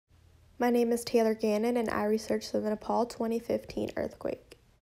My name is Taylor Gannon, and I researched the Nepal 2015 earthquake.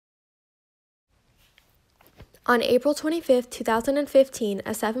 On April 25, 2015,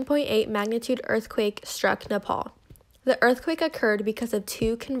 a 7.8 magnitude earthquake struck Nepal. The earthquake occurred because of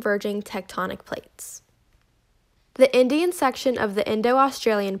two converging tectonic plates. The Indian section of the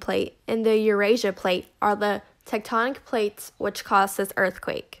Indo-Australian plate and the Eurasia plate are the tectonic plates which caused this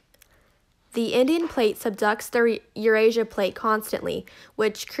earthquake. The Indian plate subducts the Eurasia plate constantly,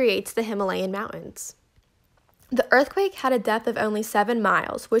 which creates the Himalayan mountains. The earthquake had a depth of only 7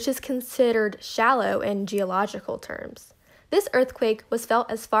 miles, which is considered shallow in geological terms. This earthquake was felt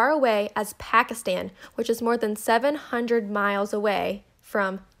as far away as Pakistan, which is more than 700 miles away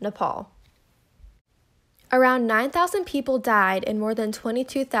from Nepal. Around 9,000 people died and more than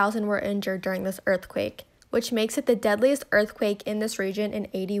 22,000 were injured during this earthquake, which makes it the deadliest earthquake in this region in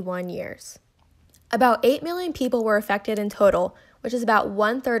 81 years. About 8 million people were affected in total, which is about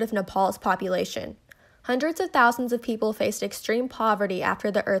 1/3 of Nepal's population. Hundreds of thousands of people faced extreme poverty after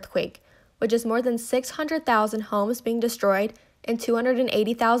the earthquake, which is more than 600,000 homes being destroyed and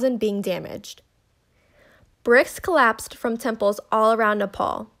 280,000 being damaged. Bricks collapsed from temples all around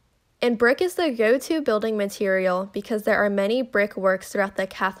Nepal. And brick is the go-to building material because there are many brick works throughout the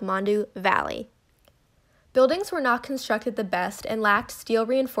Kathmandu Valley. Buildings were not constructed the best and lacked steel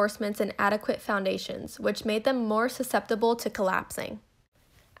reinforcements and adequate foundations, which made them more susceptible to collapsing.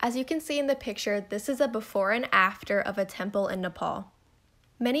 As you can see in the picture, this is a before and after of a temple in Nepal.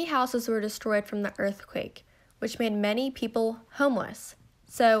 Many houses were destroyed from the earthquake, which made many people homeless.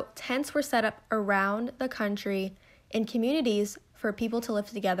 So tents were set up around the country in communities for people to live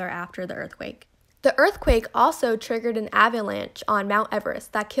together after the earthquake. The earthquake also triggered an avalanche on Mount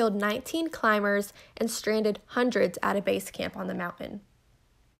Everest that killed 19 climbers and stranded hundreds at a base camp on the mountain.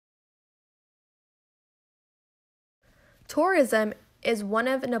 Tourism is one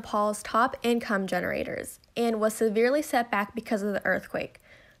of Nepal's top income generators and was severely set back because of the earthquake.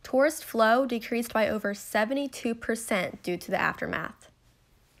 Tourist flow decreased by over 72% due to the aftermath.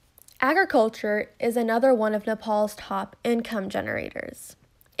 Agriculture is another one of Nepal's top income generators,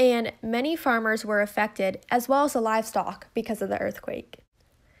 and many farmers were affected, as well as the livestock, because of the earthquake.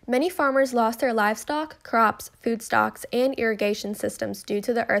 Many farmers lost their livestock, crops, food stocks, and irrigation systems due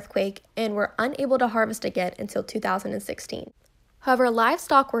to the earthquake and were unable to harvest again until 2016. However,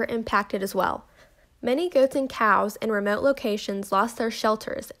 livestock were impacted as well. Many goats and cows in remote locations lost their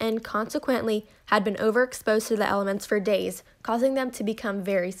shelters and consequently had been overexposed to the elements for days, causing them to become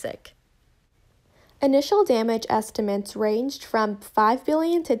very sick. Initial damage estimates ranged from $5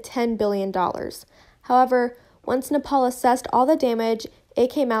 billion to $10 billion. However, once Nepal assessed all the damage, it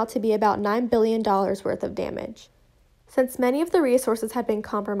came out to be about $9 billion worth of damage. Since many of the resources had been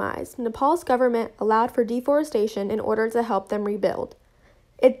compromised, Nepal's government allowed for deforestation in order to help them rebuild.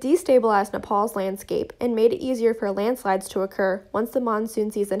 It destabilized Nepal's landscape and made it easier for landslides to occur once the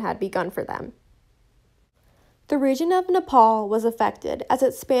monsoon season had begun for them. The region of Nepal was affected as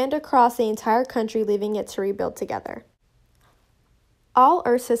it spanned across the entire country, leaving it to rebuild together. All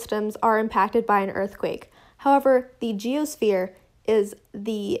Earth systems are impacted by an earthquake. However, the geosphere is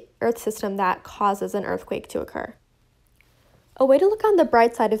the Earth system that causes an earthquake to occur. A way to look on the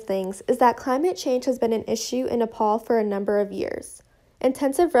bright side of things is that climate change has been an issue in Nepal for a number of years.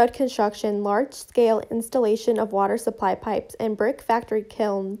 Intensive road construction, large-scale installation of water supply pipes, and brick factory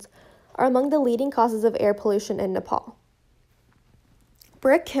kilns are among the leading causes of air pollution in Nepal.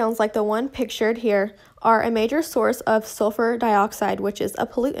 Brick kilns, like the one pictured here, are a major source of sulfur dioxide, which is a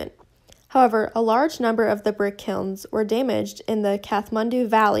pollutant. However, a large number of the brick kilns were damaged in the Kathmandu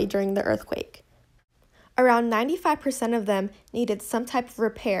Valley during the earthquake. Around 95% of them needed some type of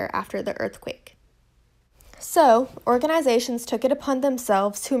repair after the earthquake. So, organizations took it upon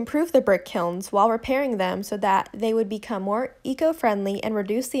themselves to improve the brick kilns while repairing them so that they would become more eco-friendly and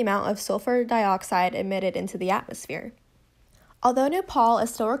reduce the amount of sulfur dioxide emitted into the atmosphere. Although Nepal is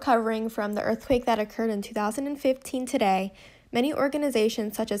still recovering from the earthquake that occurred in 2015 today, many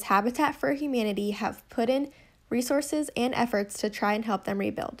organizations such as Habitat for Humanity have put in resources and efforts to try and help them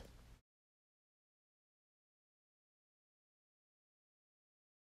rebuild.